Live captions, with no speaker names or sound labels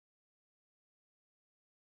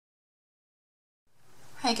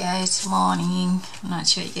Hi guys, morning. I'm not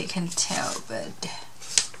sure you can tell, but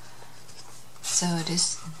so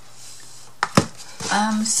this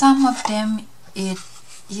some of them you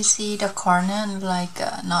see the corner like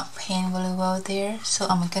not paint really well there, so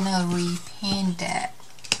I'm gonna repaint that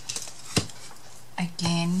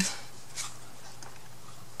again.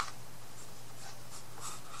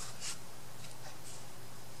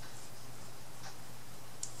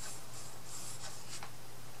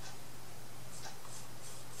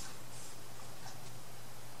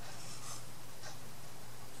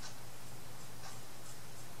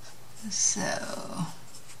 So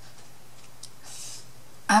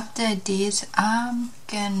after this, I'm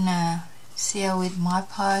gonna seal with Mod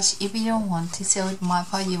Podge. If you don't want to seal with Mod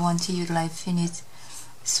Podge, you want to use like finish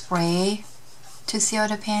spray to seal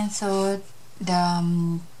the paint, so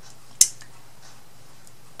the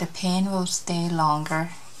paint will stay longer.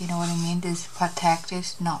 You know what I mean? This protect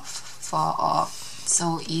is not fall off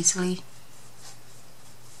so easily.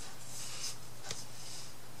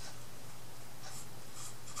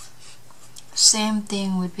 Same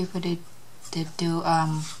thing with people that do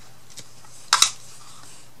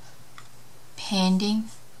painting.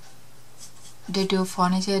 They do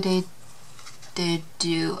furniture. They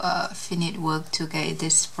do finish work to get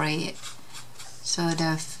this spray, so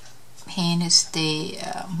the paint stay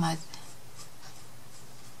much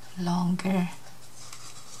longer.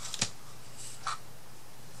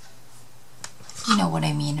 You know what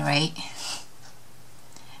I mean, right?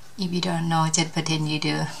 If you don't know, just pretend you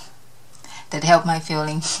do. That helped my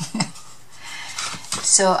feeling.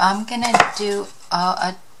 So I'm gonna do all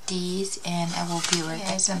of these and I will be right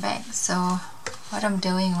back. So what I'm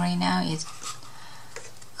doing right now is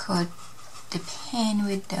coat the paint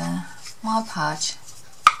with the Mod Podge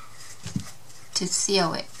to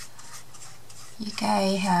seal it. You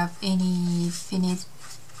guys have any finished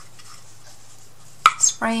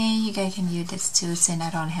spray, you guys can use this too, since I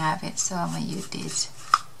don't have it, so I'm gonna use this.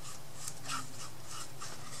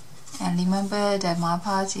 And remember that Mod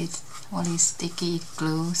Podge is only sticky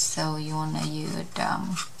glue, so you wanna use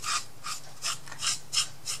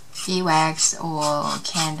beeswax or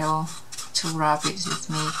candle to rub it, just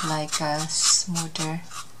make like a smoother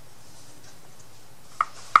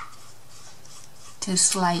to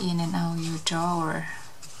slide in and out your drawer.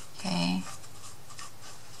 Okay.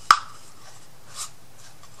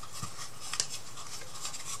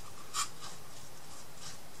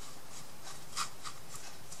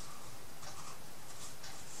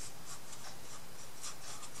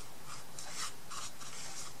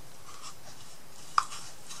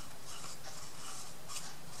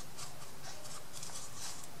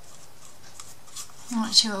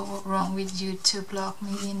 Not sure what's wrong with YouTube. Lock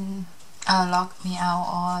me out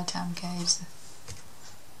all the time, guys.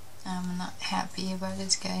 I'm not happy about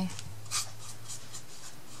this guy.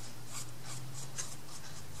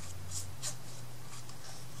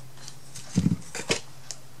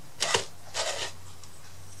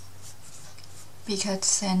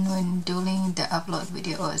 Because then when doing the upload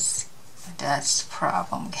videos, that's the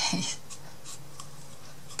problem, guys.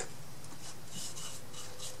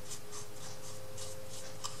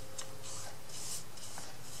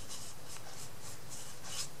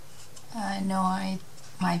 I know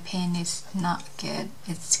my pen is not good.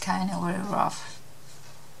 It's kind of very rough.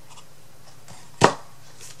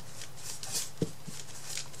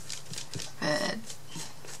 But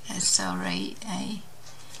it's alright. I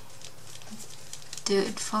do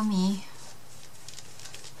it for me.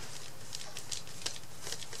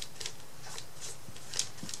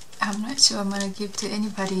 I'm not sure I'm gonna give to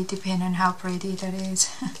anybody, depending on how pretty that is.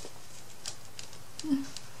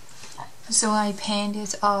 So I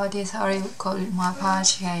painted all this already coated Mod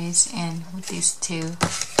Podge, guys, and with this too.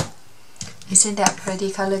 Isn't that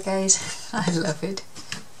pretty color, guys? I love it.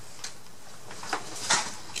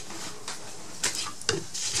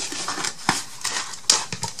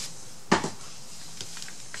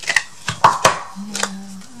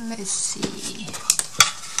 Now let's see.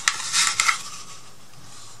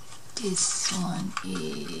 This one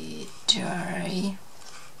is dry.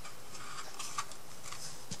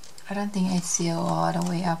 I don't think I seal all the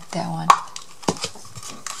way up that one.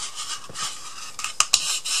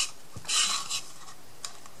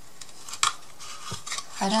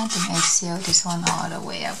 I don't think I seal this one all the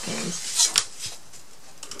way up, guys.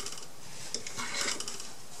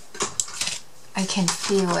 I can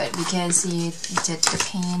feel it because you did the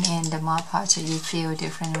paint and the Mod Podge, you feel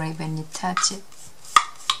different right when you touch it.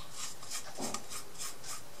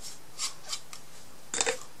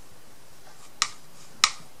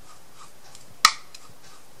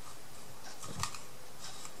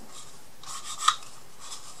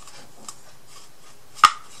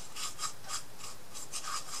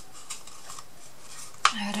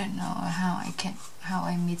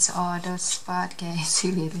 I mix all those spots, guys.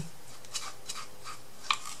 Really.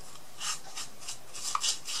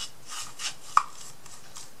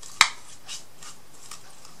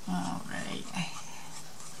 Alright.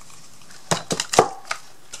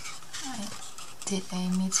 Did I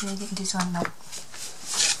mix this one? No.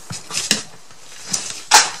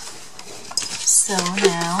 So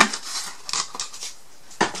now,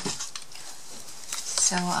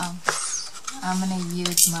 I'm gonna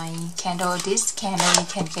use my candle. This candle you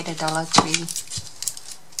can get at Dollar Tree.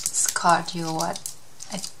 It's cost you what,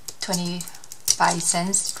 at 25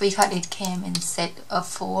 cents because it came in set of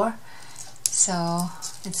 4. So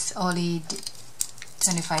it's only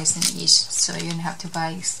 25 cents each. So you don't have to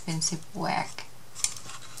buy expensive wax.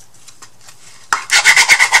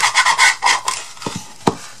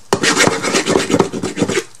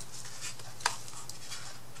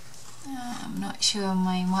 Sure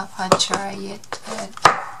my mod pot dry yet, but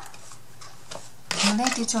I'll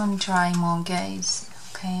let this one dry more, guys.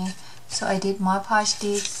 Okay, so I did mod podge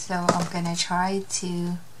this, so I'm gonna try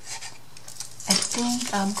to, I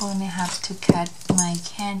think I'm gonna have to cut my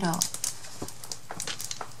candle.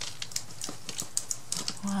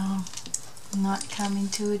 Wow, not coming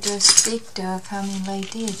to the stick, they're coming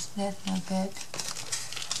like this. That's not good.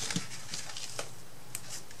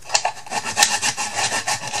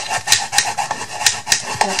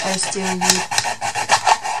 But I still use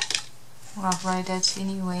rough riders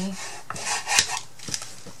anyway.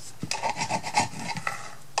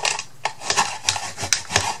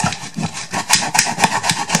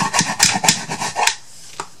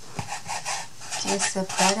 Just a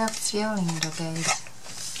better feeling though, guys.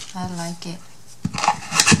 I like it.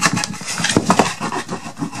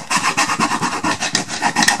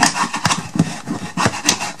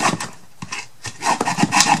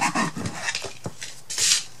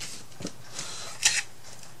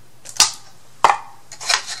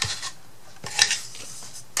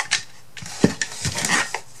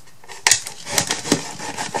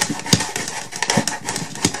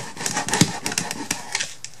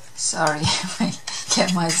 Sorry, my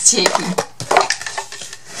camera is shaking.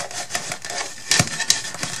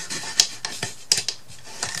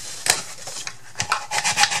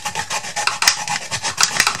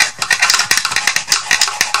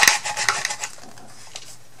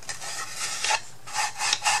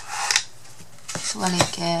 It's really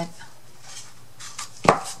good.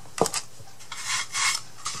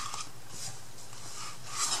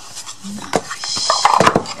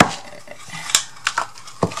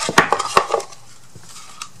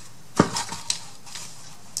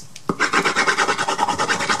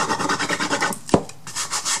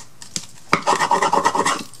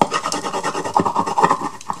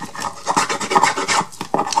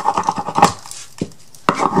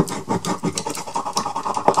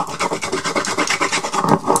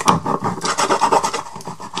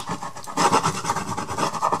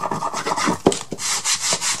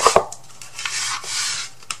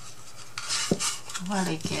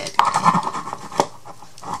 Really good.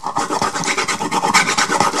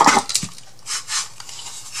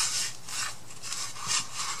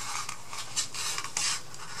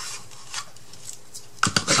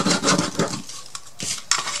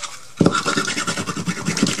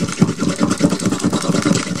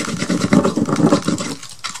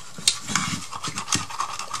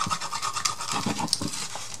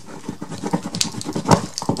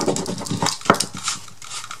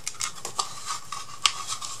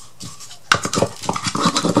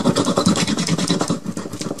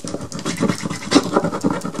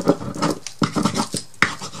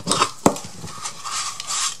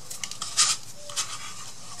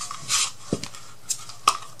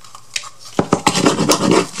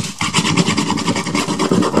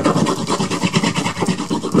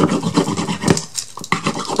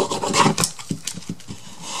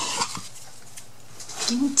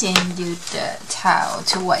 Then use the towel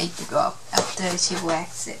to wipe it off after she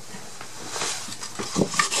waxes it.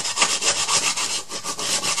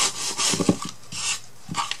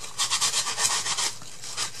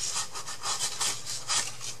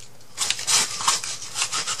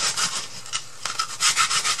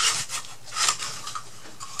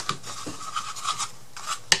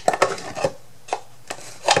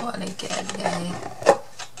 Really good, guys.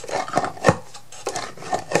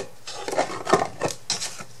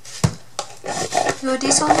 So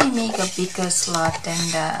this only make a bigger slot than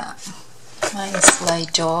my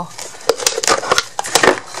slide jaw.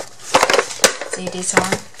 See this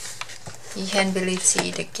one? You can really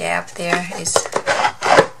see the gap there. Is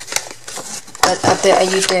but after I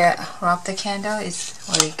use the rub the candle, it's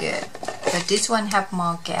really good. But this one have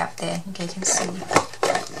more gap there. You can see.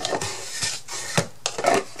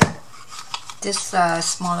 this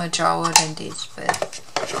smaller drawer than this, but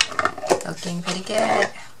looking pretty good,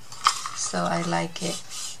 so I like it.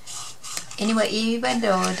 Anyway, even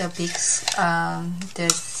though the big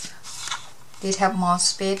this have more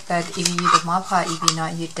space, but if you use the mop pot, if you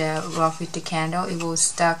not use the rock with the candle, it will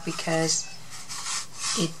stuck because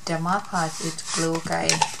the mop pot is glue,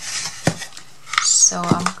 guys. So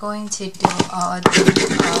I'm going to do all of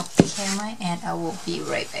this off the camera and I will be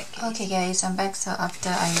right back. Okay guys, I'm back. So after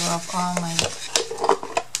I rub all my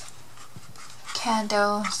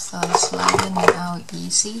candle, so sliding it out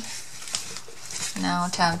easy. Now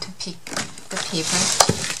time to pick the paper.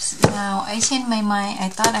 Now I changed my mind. I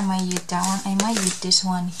thought I might use that one. I might use this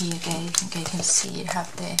one here, guys. You guys can see it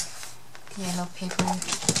have the yellow paper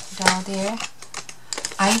down there.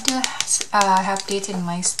 I do have this in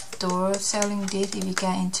my store selling this if you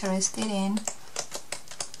get interested in.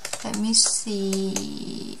 Let me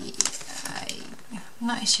see. I'm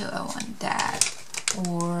not sure I want that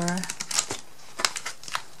or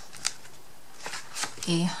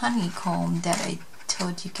a honeycomb that I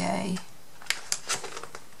told you guys.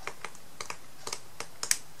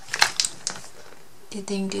 I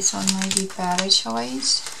think this one might be better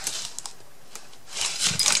choice.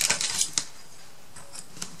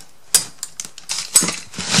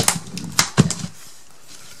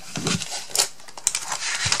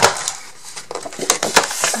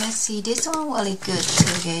 Let's see, this one really good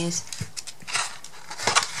too, guys.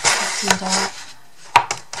 See that?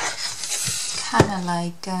 Kind of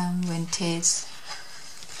like vintage,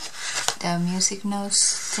 the music notes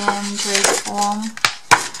stem drape form.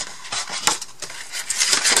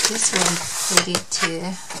 This really pretty too,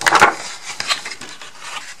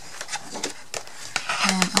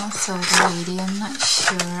 and also the lady, I'm not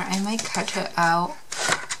sure, I might cut her out.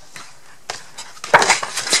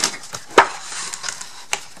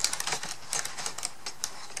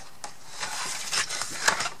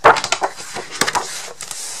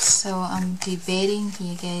 So I'm debating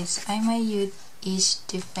here, guys. I might use each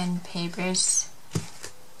different papers.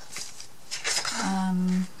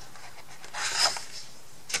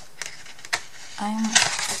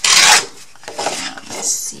 Let's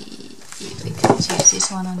see if we can use this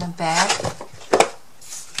one on the back.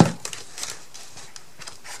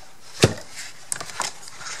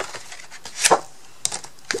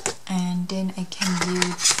 And then I can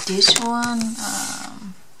use this one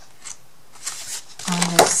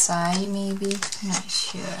on the side, maybe. Not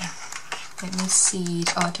sure. Let me see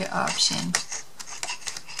the other option.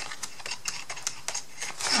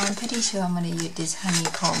 I'm pretty sure I'm gonna use this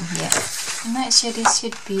honeycomb here. I'm not sure this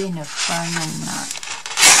should be in the front or not.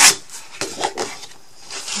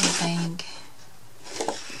 I think,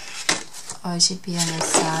 or it should be on the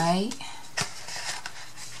side.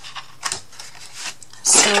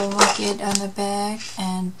 So we'll get on the back,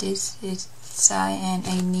 and this is side, and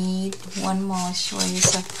I need one more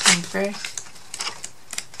choice of paper.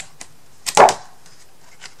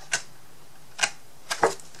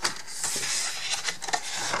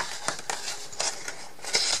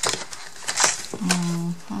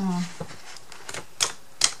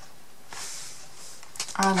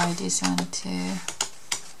 I like this one too.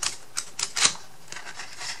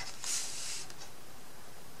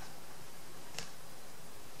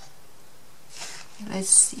 Let's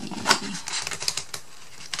see.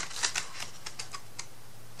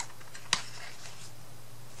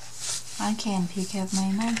 I can't pick up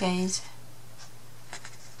my mind, guys.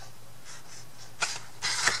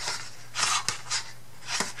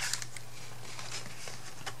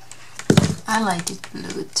 I like this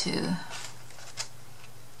blue too.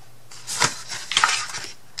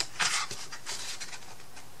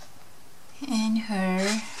 And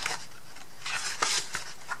her.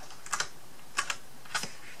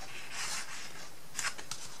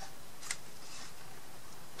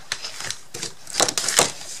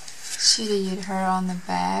 Should have used her on the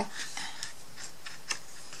back.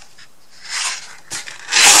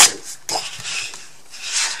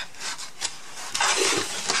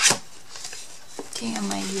 I think I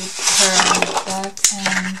might use her on the back,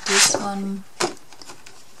 and this one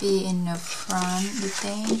be in the front, you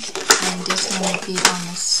think, and this one will be on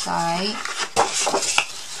the side.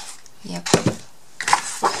 Yep.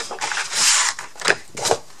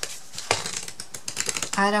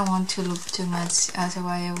 I don't want to look too much,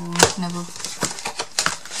 otherwise I will never,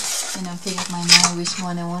 pick up my mind which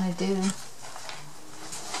one I want to do.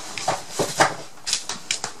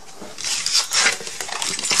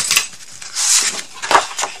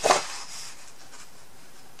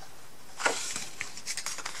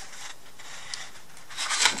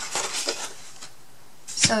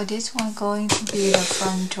 So this one going to be the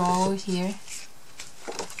front drawer here.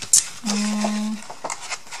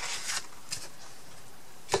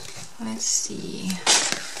 Let's see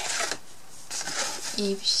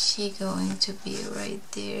if she going to be right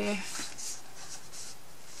there.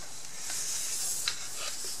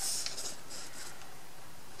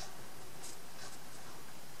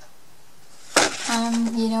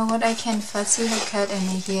 You know what, I can fussy her cut and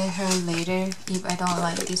I hear her later if I don't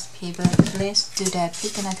like this paper. Let's do that.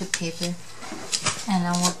 Pick another paper and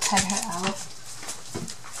I will cut her out.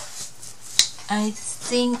 I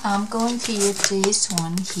think I'm going to use this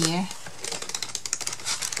one here.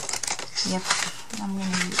 Yep, I'm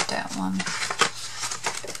going to use that one.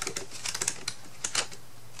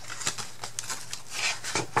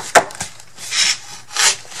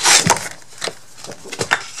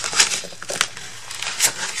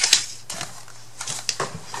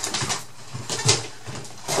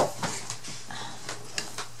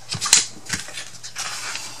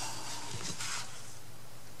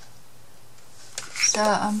 So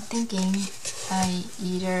I'm thinking I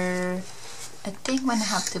think when I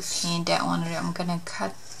have to paint that one, I'm gonna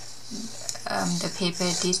cut the paper.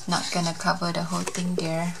 This not gonna cover the whole thing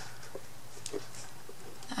there.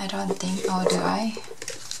 I don't think, or do I?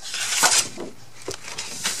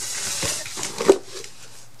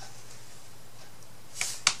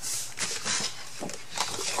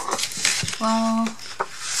 Well,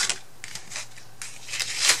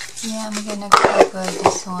 yeah, I'm gonna cover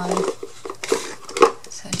this one.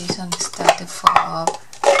 So this one start to fall off.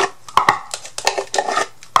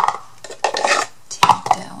 Take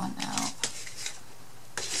that one out.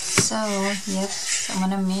 So yes, I'm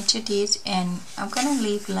gonna measure this and I'm gonna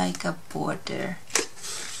leave like a border.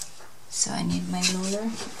 So I need my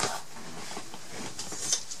ruler.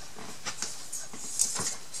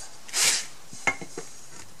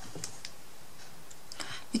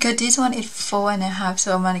 Because this one is 4.5,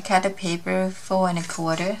 so I'm gonna cut the paper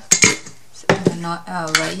 4.25. So I'm gonna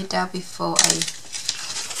write it down before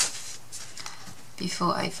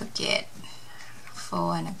I forget.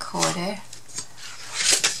 4.25.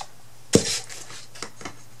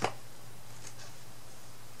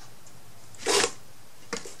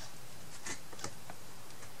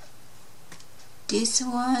 This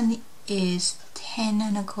one is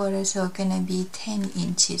 10.25, so it's gonna be 10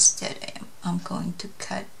 inches that I'm going to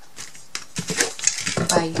cut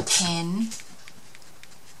by 10.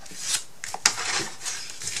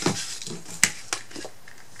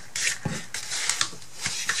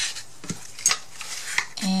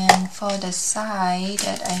 And for the side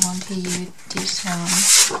that I want to use this one,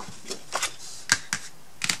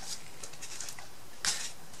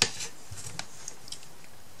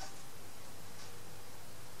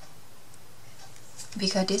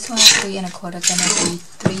 because this one is 3.25, gonna be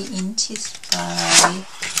 3 inches by 3.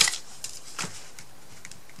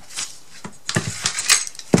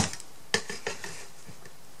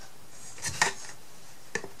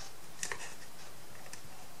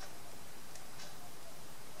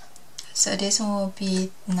 So this one will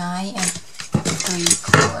be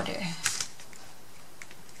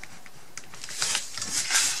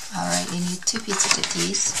 9.75. Alright, you need 2 pieces of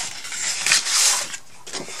this.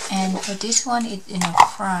 And for this one, it's in the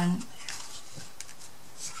front.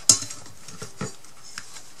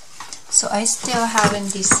 So I still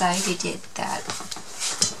haven't decided yet that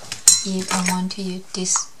if I want to use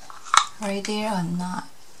this right there or not.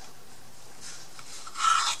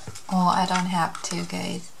 Or I don't have to,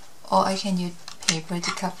 guys. Or I can use paper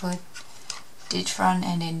to cover the front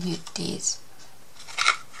and then use this.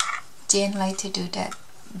 Jane like to do that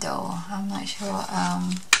though. I'm not sure.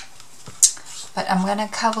 But I'm gonna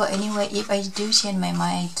cover anyway. If I do change my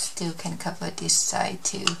mind, I still can cover this side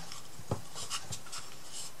too.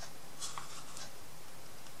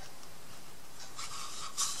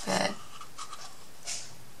 But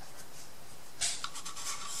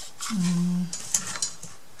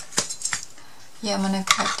yeah, I'm gonna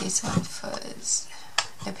cut this one first,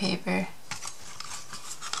 the paper.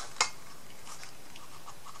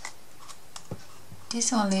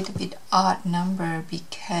 This one a little bit odd number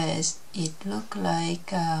because it look like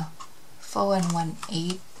 4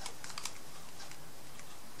 1/8.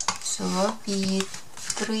 So it will be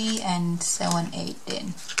 3 7/8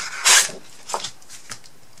 then.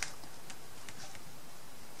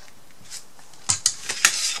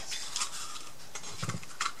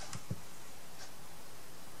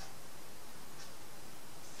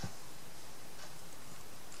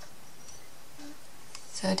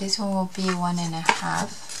 So this one will be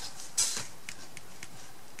 1.5.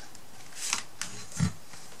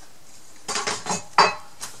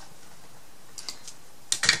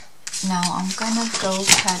 Now I'm gonna go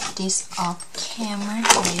cut this off camera,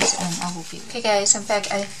 guys, and I will be okay, guys. In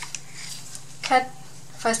fact,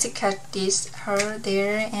 cut this her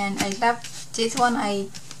there, and I left this one. I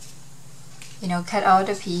cut out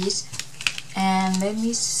a piece, and let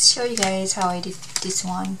me show you guys how I did this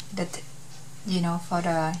one. That for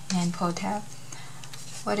the hand pull tab,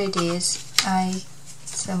 what it is, I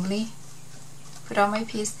simply put on my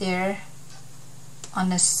piece there on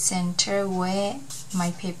the center where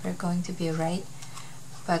my paper going to be, right?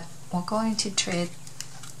 But we're going to thread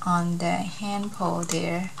on the hand pull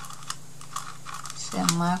there. So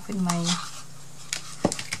mark with my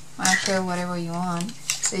marker, whatever you want.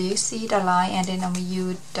 So you see the line, and then I'm gonna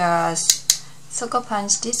use the circle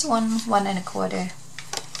punch. This one 1 1/4.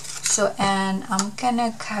 So, and I'm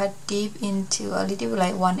gonna cut deep into a little bit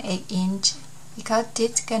like 1/8 inch, because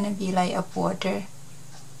it's gonna be like a border.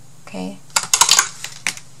 Okay.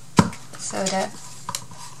 So that,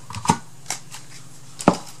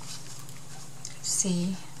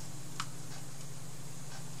 see,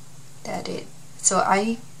 that it. So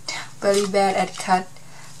I very bad at cut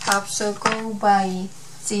half circle by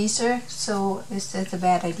scissor, so it's just a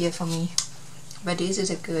bad idea for me. But this is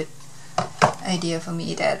a good idea for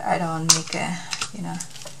me, that I don't make a,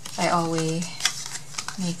 I always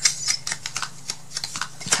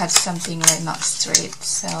cut something like not straight.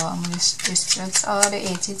 So I'm going to distress all the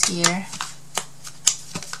edges here.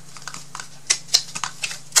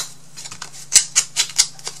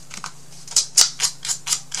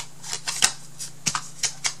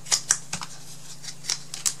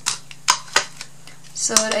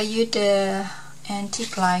 So I use the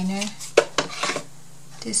antique liner.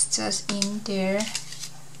 This just in there.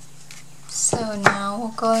 So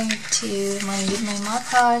now we're going to use my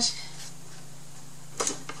markers.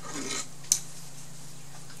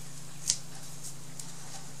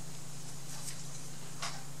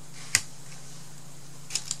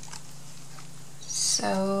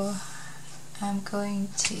 So I'm going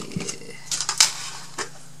to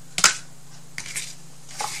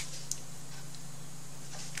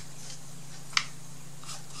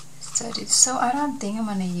set it. So I don't think I'm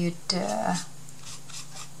gonna use the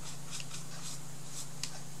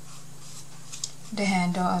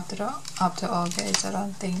handle after all, guys. I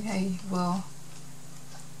don't think I will.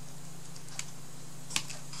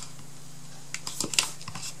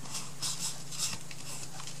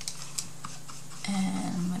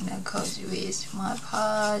 And I'm gonna go with my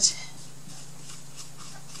part.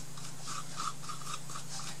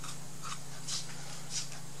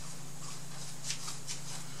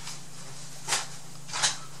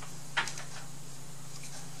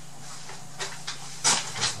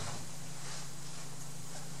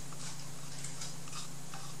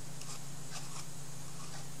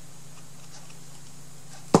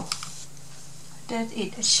 That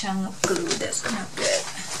is a chunk of glue. That's not good.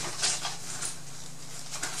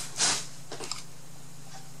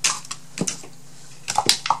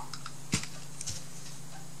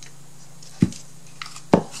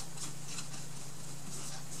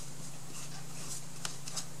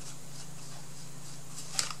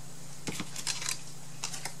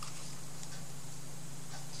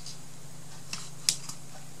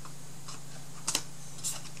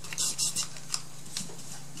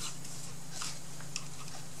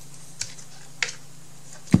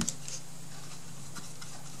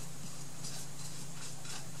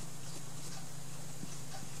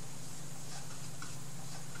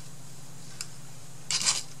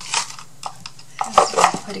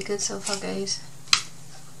 Pretty good so far, guys.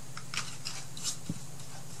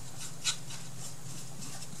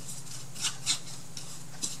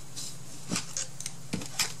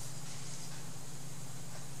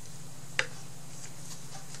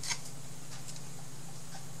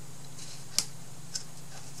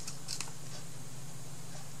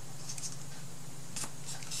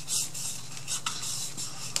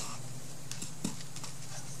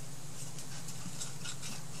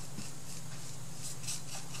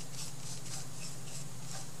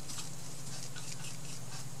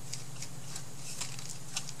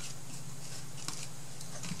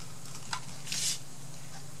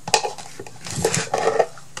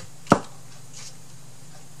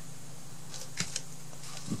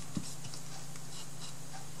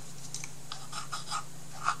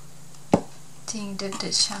 I think that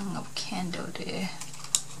the chunk of candle there.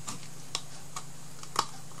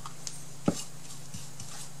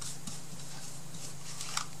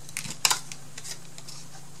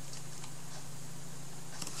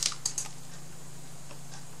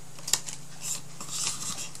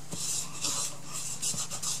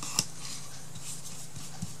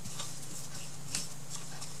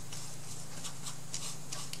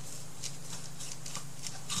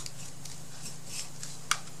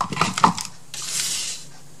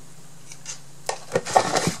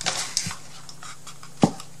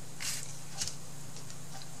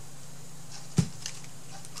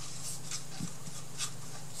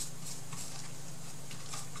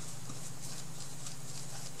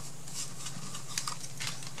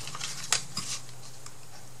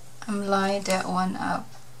 line that one up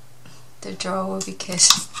the drawer because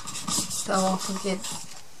so I won't forget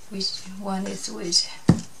which one is which.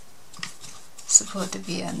 It's supposed to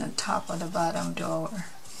be on the top or the bottom drawer.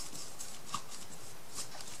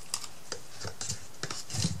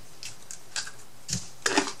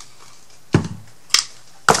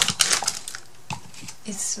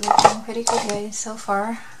 It's looking pretty good, guys, so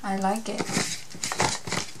far. I like it.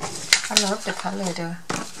 I love the color though.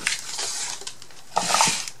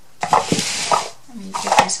 Let me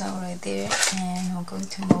put this one right there, and I'm going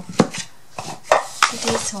to move to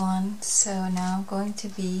this one. So now I'm going to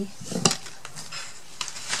be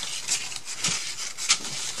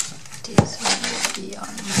this one will be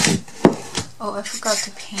on. Oh, I forgot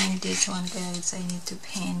to paint this one, guys. I need to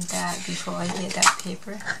paint that before I get that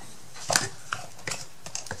paper.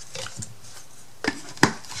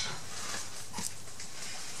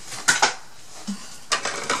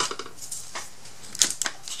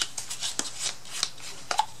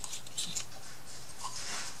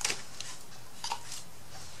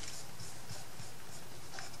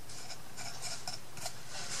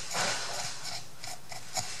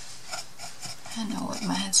 I know what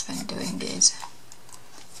my husband doing is. I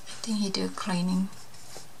think he do cleaning.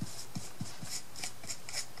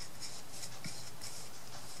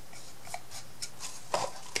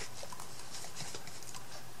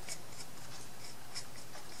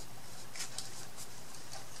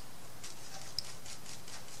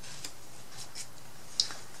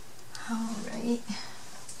 Alright.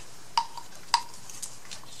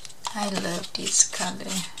 I love this color.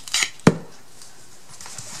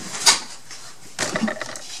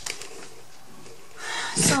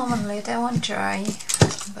 So I'm gonna let that one dry,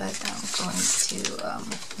 but I'm going to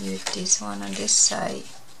use this one on this side.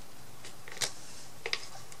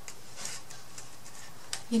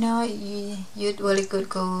 You know, you'd really could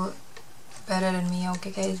go better than me,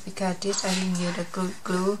 okay guys, because this I didn't use the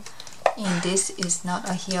glue, and this is not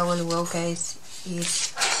a here really well, guys.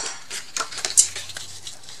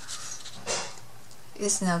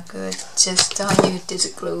 It's not good. Just don't use this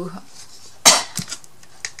glue.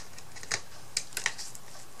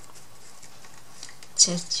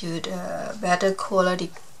 Just use better quality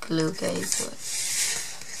glue, guys.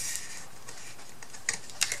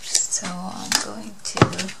 So I'm going to,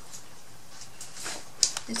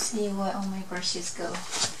 let's see where all my brushes go.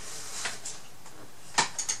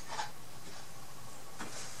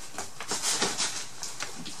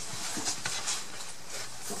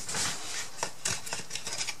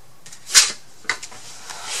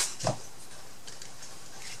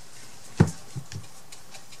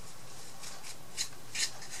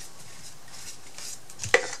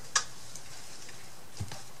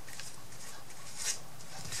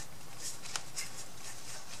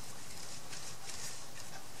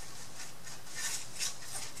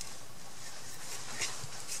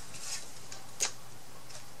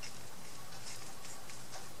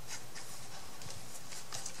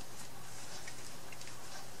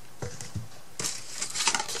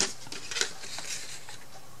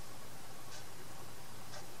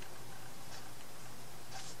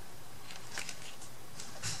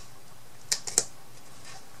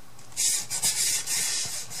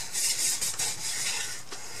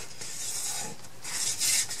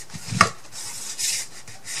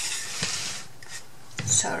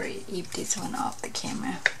 Sorry, leave this one off the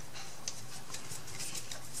camera.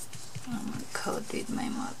 I'm gonna coat with my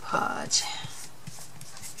Mod Podge.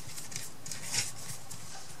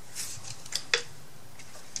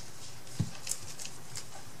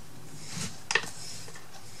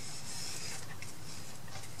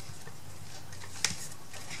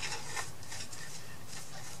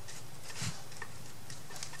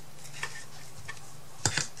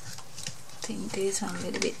 I think this one a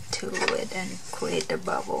little bit too wet and create a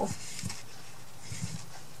bubble.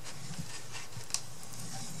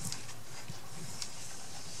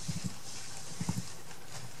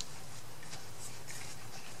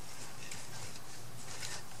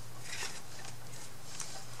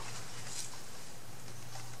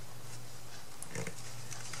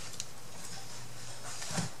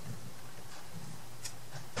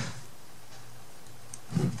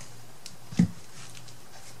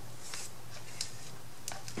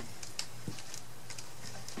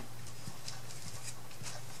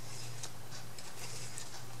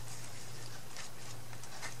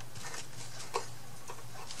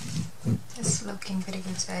 It's looking pretty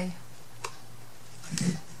good today.